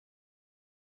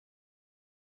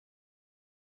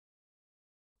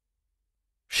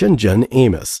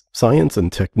Shenzhen-Amos Science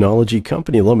and Technology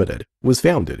Company Limited was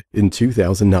founded in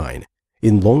 2009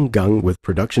 in Longgang with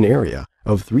production area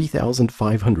of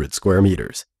 3,500 square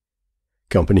meters.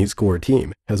 Company's core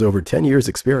team has over 10 years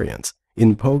experience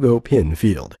in Pogo pin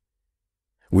field.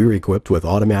 We're equipped with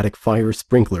automatic fire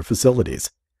sprinkler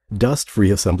facilities, dust-free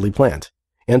assembly plant,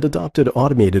 and adopted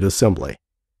automated assembly.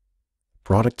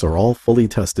 Products are all fully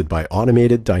tested by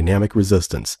automated dynamic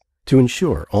resistance to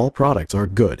ensure all products are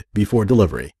good before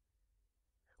delivery.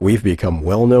 We've become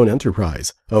well-known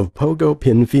enterprise of Pogo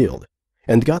pin field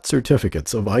and got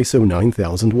certificates of ISO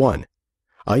 9001,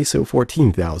 ISO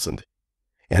 14000,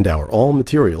 and our all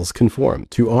materials conform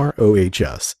to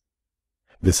ROHS.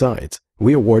 Besides,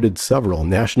 we awarded several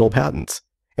national patents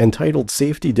entitled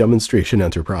Safety Demonstration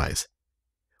Enterprise.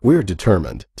 We're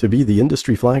determined to be the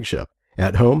industry flagship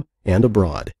at home and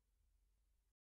abroad.